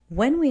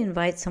When we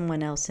invite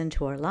someone else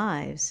into our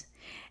lives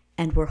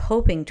and we're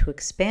hoping to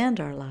expand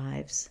our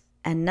lives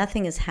and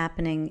nothing is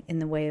happening in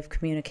the way of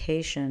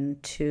communication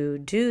to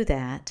do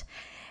that,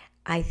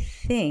 I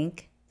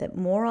think that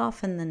more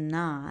often than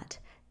not,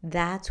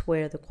 that's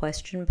where the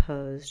question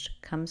posed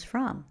comes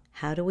from.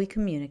 How do we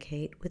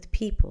communicate with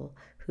people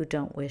who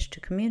don't wish to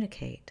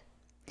communicate?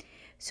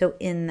 So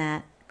in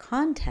that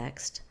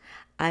context,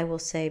 I will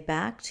say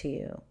back to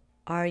you,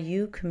 are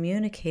you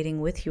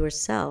communicating with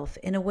yourself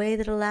in a way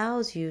that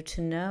allows you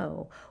to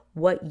know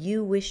what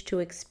you wish to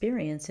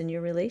experience in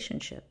your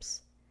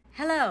relationships?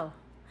 Hello,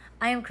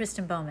 I am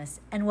Kristen Bomas,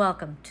 and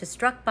welcome to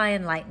Struck by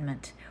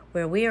Enlightenment,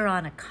 where we are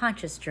on a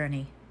conscious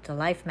journey to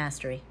life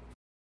mastery.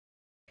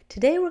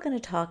 Today we're going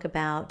to talk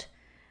about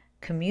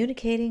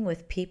communicating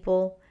with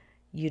people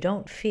you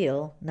don't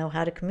feel know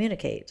how to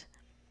communicate.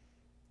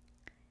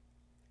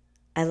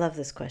 I love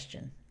this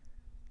question.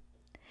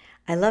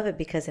 I love it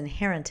because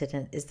inherent in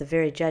it is the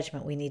very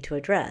judgment we need to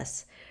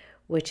address,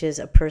 which is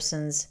a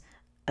person's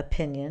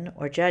opinion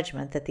or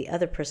judgment that the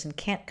other person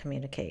can't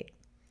communicate.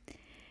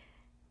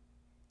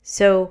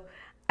 So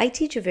I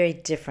teach a very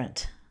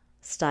different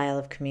style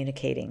of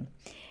communicating,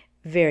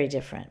 very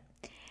different.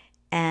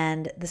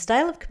 And the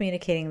style of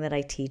communicating that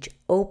I teach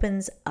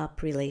opens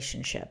up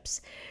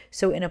relationships.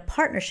 So in a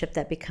partnership,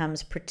 that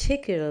becomes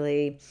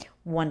particularly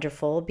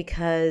wonderful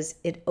because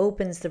it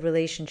opens the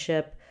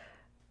relationship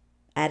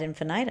ad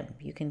infinitum.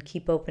 You can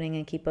keep opening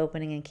and keep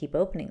opening and keep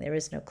opening. There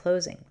is no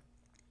closing.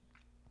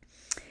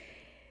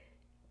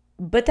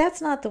 But that's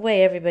not the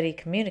way everybody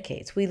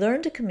communicates. We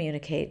learn to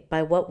communicate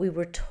by what we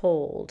were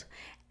told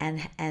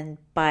and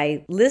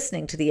by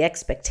listening to the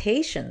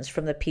expectations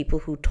from the people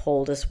who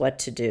told us what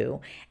to do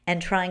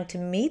and trying to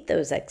meet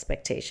those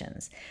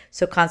expectations.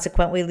 So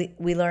consequently,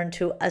 we learn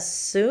to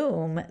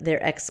assume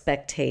their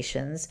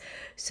expectations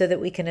so that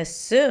we can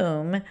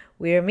assume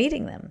we are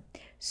meeting them.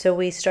 So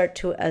we start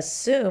to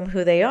assume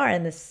who they are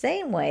in the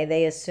same way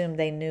they assumed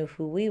they knew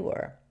who we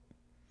were.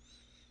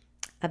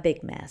 A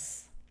big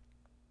mess.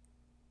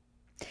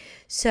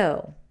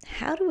 So,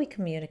 how do we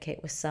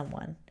communicate with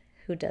someone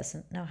who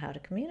doesn't know how to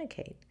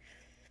communicate?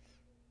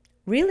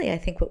 Really, I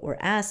think what we're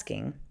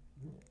asking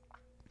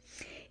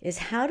is,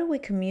 how do we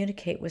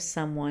communicate with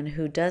someone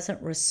who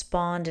doesn't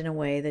respond in a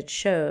way that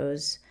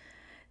shows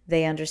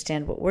they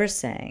understand what we're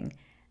saying,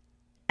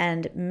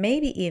 and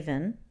maybe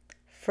even,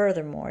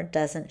 furthermore,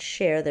 doesn't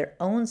share their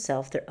own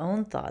self, their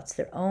own thoughts,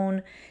 their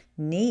own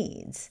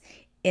needs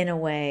in a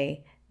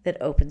way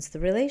that opens the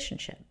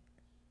relationship?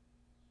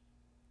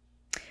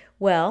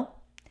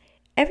 Well,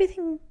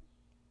 everything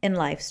in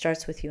life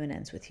starts with you and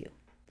ends with you.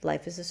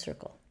 Life is a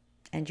circle,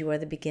 and you are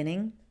the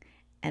beginning.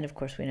 And of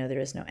course, we know there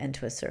is no end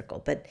to a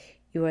circle, but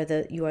you are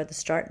the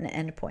start and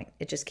end point.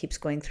 It just keeps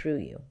going through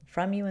you,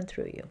 from you and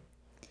through you.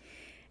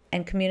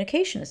 And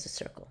communication is a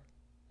circle,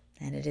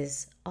 and it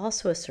is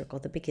also a circle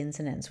that begins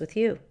and ends with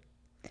you.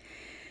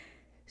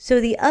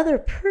 So the other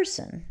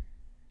person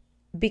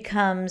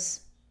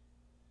becomes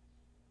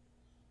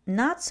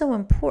not so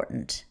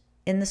important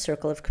in the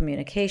circle of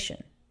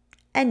communication.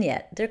 And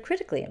yet, they're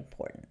critically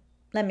important.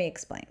 Let me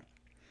explain.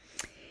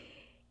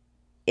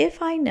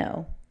 If I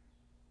know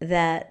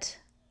that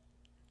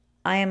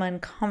I am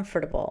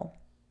uncomfortable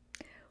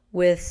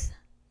with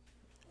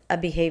a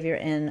behavior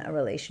in a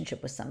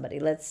relationship with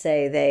somebody, let's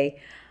say they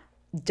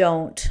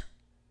don't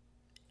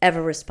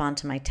ever respond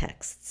to my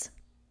texts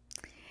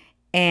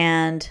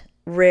and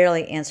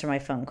rarely answer my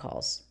phone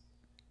calls,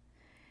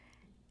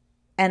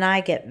 and I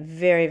get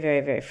very,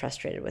 very, very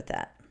frustrated with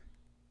that.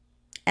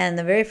 And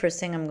the very first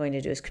thing I'm going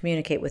to do is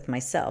communicate with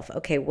myself.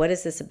 Okay, what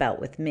is this about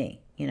with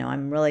me?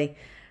 I'm really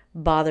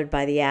bothered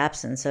by the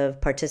absence of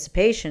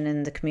participation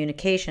in the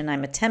communication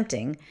I'm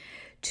attempting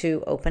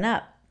to open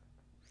up.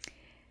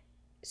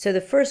 So the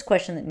first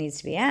question that needs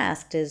to be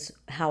asked is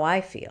how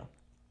I feel.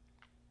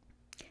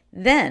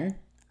 Then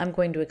I'm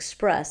going to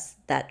express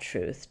that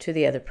truth to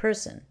the other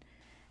person.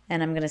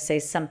 And I'm going to say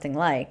something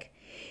like,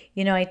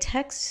 I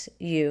text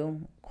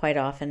you quite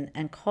often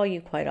and call you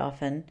quite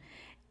often,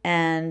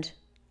 and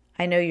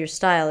I know your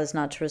style is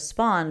not to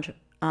respond,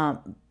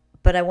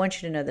 but I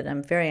want you to know that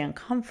I'm very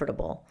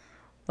uncomfortable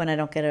when I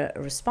don't get a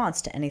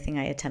response to anything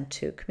I attempt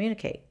to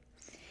communicate.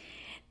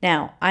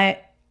 Now,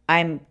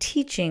 I'm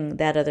teaching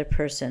that other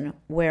person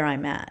where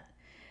I'm at.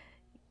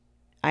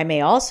 I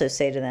may also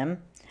say to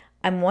them,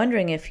 I'm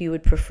wondering if you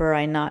would prefer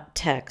I not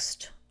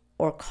text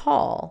or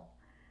call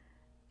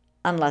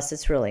unless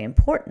it's really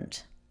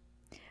important.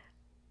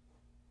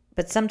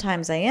 But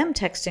sometimes I am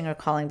texting or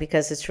calling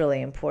because it's really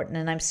important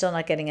and I'm still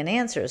not getting an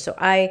answer. So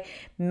I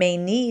may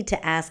need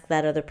to ask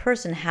that other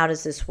person, how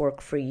does this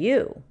work for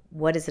you?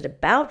 What is it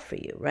about for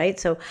you, right?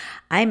 So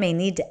I may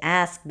need to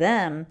ask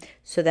them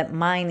so that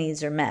my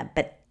needs are met.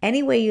 But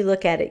any way you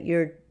look at it,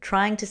 you're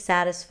trying to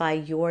satisfy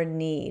your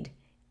need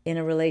in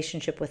a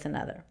relationship with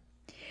another.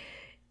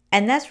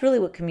 And that's really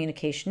what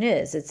communication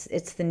is.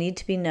 It's the need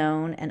to be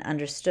known and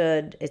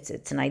understood.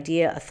 It's an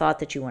idea, a thought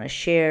that you want to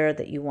share,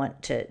 that you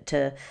want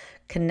to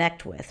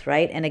connect with,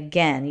 right? And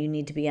again, you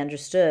need to be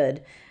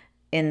understood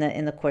in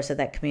the course of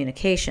that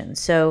communication.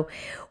 So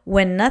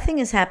when nothing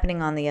is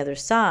happening on the other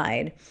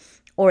side,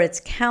 or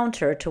it's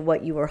counter to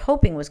what you were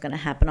hoping was going to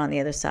happen on the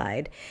other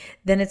side,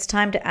 then it's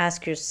time to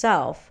ask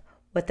yourself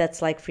what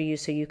that's like for you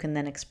so you can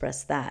then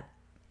express that.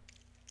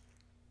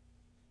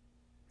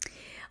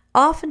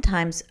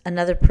 Oftentimes,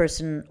 another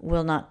person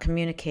will not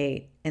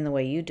communicate in the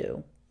way you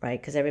do, right?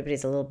 Because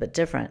everybody's a little bit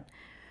different.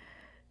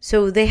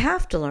 So they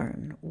have to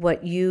learn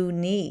what you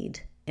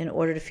need in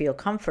order to feel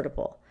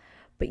comfortable.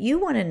 But you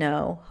want to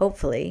know,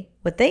 hopefully,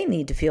 what they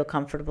need to feel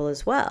comfortable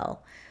as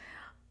well.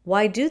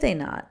 Why do they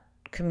not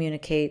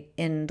communicate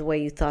in the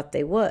way you thought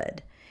they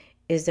would?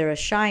 Is there a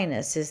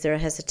shyness? Is there a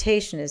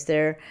hesitation? Is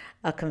there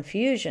a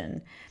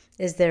confusion?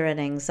 Is there an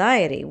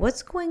anxiety?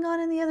 What's going on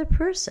in the other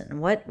person?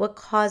 What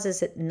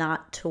causes it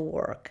not to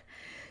work?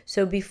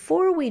 So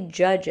before we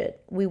judge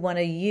it, we want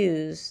to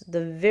use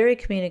the very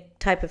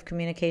type of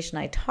communication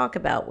I talk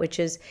about, which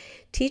is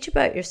teach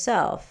about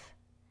yourself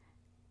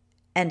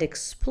and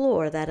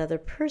explore that other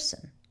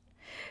person.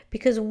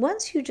 Because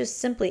once you just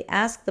simply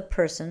ask the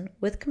person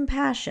with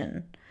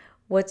compassion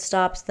what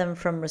stops them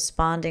from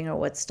responding or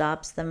what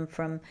stops them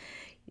from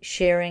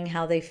sharing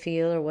how they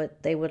feel or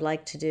what they would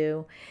like to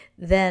do,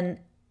 then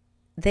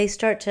they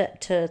start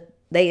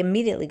they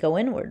immediately go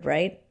inward,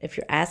 right? If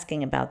you're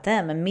asking about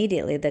them,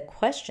 immediately the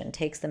question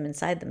takes them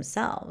inside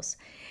themselves.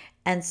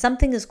 And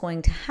something is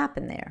going to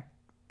happen there.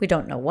 We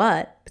don't know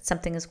what, but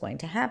something is going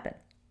to happen.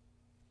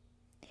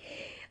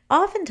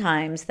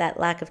 Oftentimes, that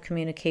lack of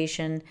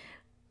communication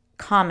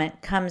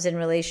comment comes in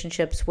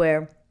relationships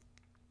where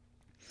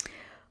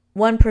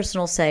one person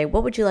will say,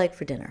 "What would you like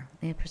for dinner?"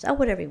 The other person, "Oh,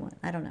 whatever you want.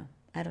 I don't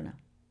know.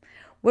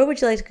 Where would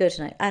you like to go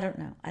tonight?" "I don't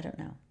know.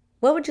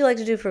 What would you like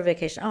to do for a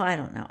vacation?" "Oh, I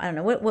don't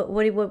know. What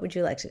would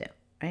you like to do?"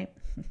 Right?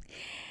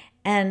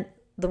 And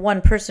the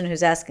one person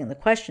who's asking the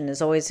question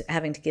is always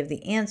having to give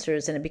the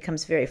answers, and it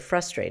becomes very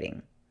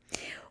frustrating.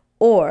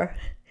 Or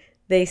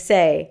they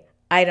say,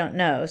 "I don't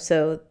know."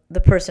 So the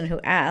person who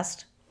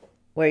asked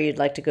where you'd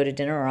like to go to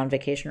dinner or on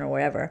vacation or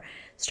wherever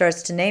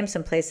starts to name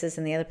some places,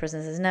 and the other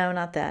person says, "No,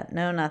 not that.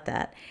 No, not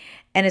that."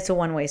 And it's a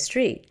one-way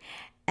street.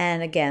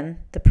 And again,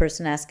 the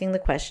person asking the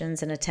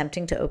questions and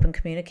attempting to open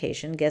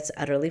communication gets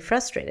utterly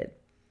frustrated.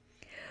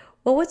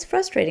 Well, what's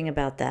frustrating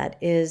about that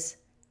is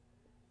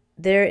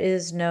there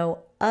is no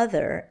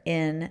other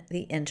in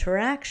the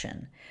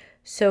interaction.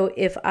 So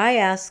if I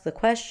ask the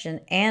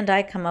question and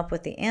I come up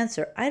with the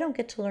answer, I don't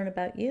get to learn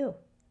about you.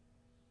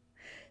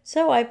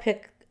 So I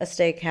pick a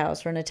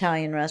steakhouse or an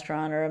Italian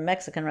restaurant or a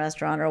Mexican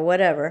restaurant or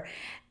whatever,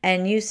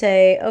 and you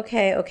say,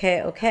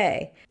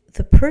 okay.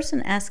 The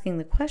person asking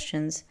the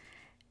questions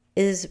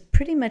is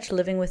pretty much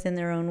living within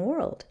their own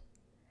world.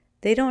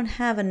 They don't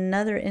have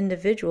another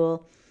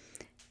individual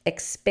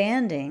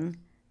expanding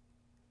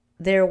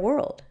their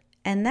world.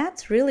 And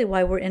that's really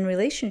why we're in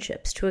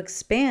relationships, to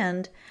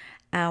expand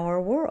our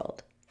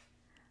world.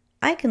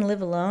 I can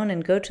live alone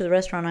and go to the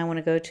restaurant I want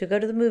to go to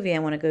the movie I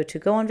want to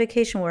go on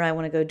vacation where I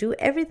want to go, do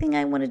everything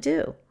I want to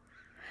do.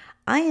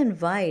 I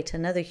invite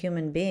another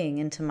human being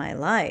into my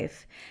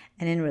life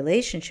and in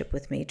relationship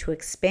with me to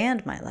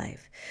expand my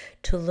life,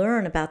 to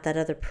learn about that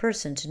other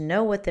person, to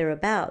know what they're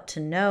about, to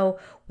know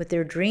what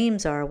their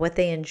dreams are, what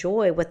they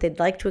enjoy, what they'd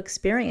like to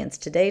experience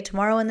today,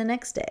 tomorrow, and the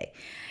next day.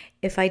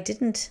 If I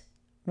didn't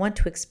want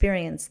to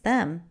experience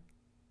them,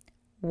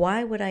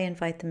 why would I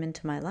invite them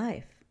into my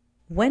life?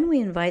 When we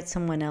invite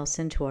someone else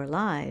into our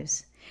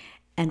lives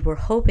and we're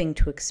hoping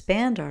to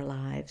expand our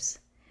lives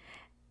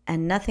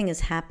and nothing is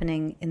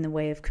happening in the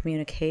way of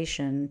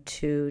communication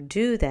to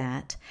do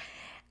that,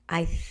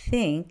 I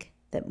think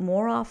that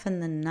more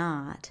often than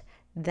not,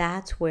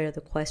 that's where the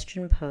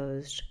question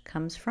posed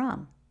comes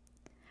from.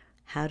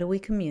 How do we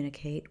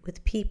communicate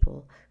with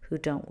people who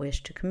don't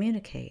wish to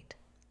communicate?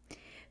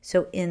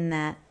 So in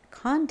that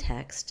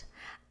context,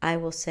 I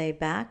will say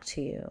back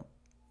to you,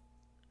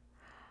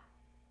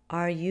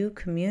 are you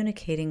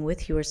communicating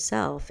with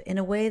yourself in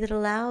a way that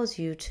allows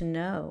you to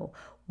know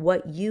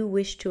what you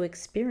wish to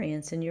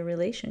experience in your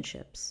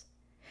relationships?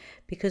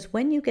 Because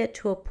when you get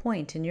to a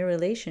point in your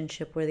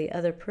relationship where the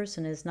other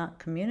person is not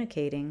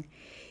communicating,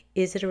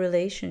 is it a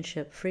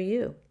relationship for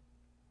you?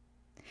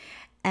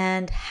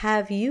 And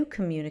have you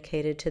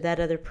communicated to that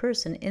other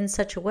person in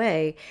such a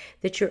way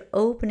that you're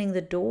opening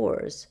the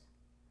doors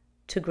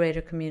to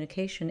greater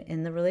communication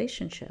in the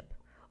relationship?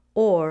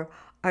 Or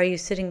are you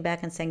sitting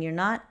back and saying, "You're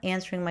not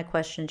answering my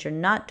questions, you're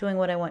not doing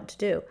what I want to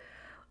do"?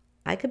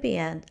 I could be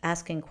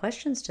asking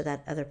questions to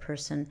that other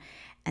person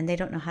and they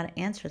don't know how to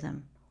answer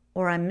them.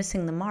 Or I'm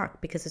missing the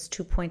mark because it's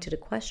too pointed a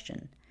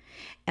question.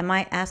 Am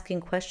I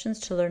asking questions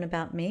to learn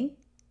about me?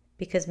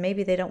 Because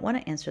maybe they don't want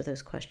to answer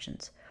those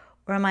questions.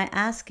 Or am I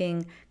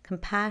asking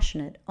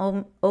compassionate,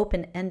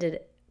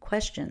 open-ended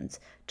questions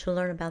to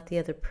learn about the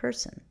other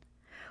person?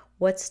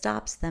 What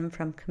stops them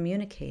from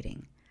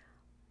communicating?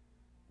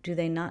 Do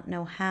they not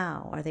know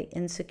how? Are they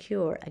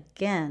insecure?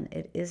 Again,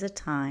 it is a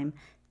time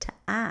to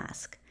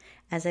ask.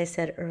 As I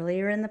said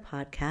earlier in the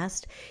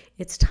podcast,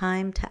 it's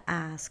time to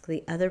ask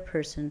the other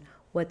person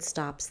what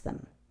stops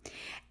them.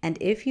 And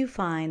if you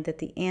find that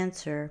the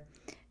answer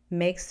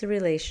makes the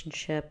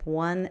relationship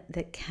one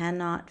that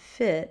cannot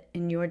fit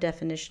in your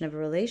definition of a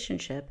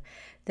relationship,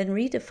 then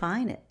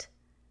redefine it.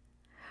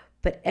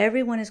 But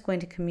everyone is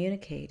going to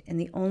communicate in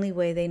the only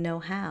way they know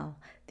how,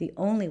 the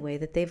only way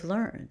that they've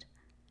learned.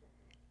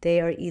 They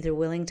are either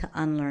willing to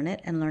unlearn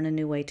it and learn a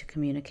new way to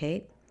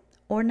communicate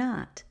or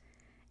not.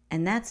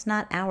 And that's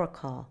not our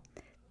call.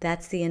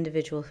 That's the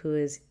individual who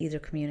is either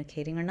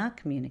communicating or not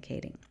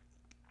communicating.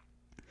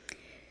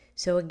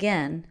 So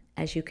again,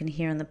 as you can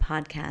hear in the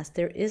podcast,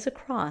 there is a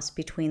cross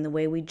between the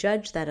way we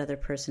judge that other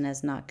person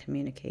as not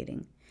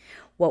communicating,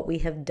 what we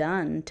have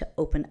done to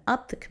open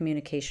up the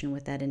communication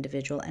with that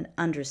individual and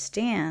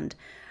understand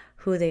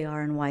who they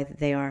are and why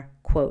they are,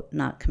 quote,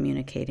 not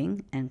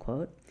communicating, end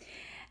quote,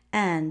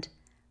 and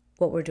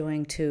what we're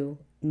doing to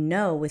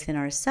know within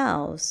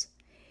ourselves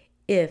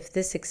if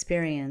this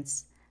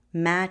experience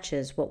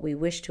matches what we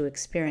wish to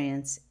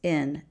experience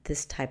in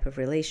this type of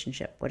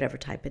relationship, whatever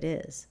type it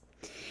is.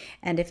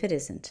 And if it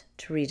isn't,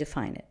 to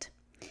redefine it.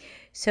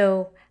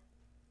 So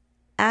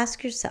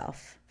ask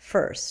yourself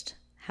first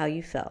how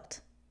you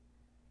felt.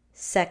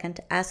 Second,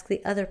 ask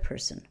the other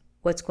person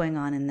what's going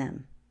on in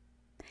them.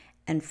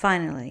 And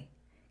finally,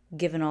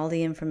 given all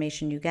the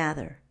information you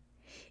gather,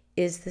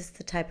 is this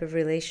the type of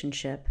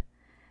relationship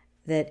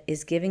that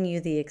is giving you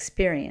the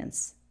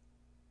experience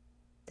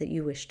that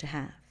you wish to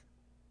have?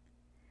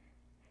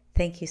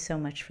 Thank you so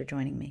much for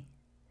joining me.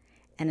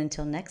 And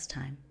until next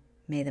time,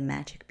 may the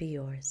magic be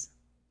yours.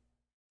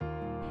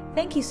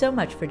 Thank you so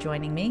much for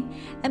joining me,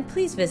 and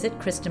please visit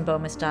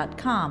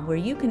KristenBomis.com, where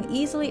you can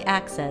easily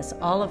access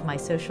all of my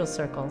social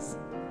circles.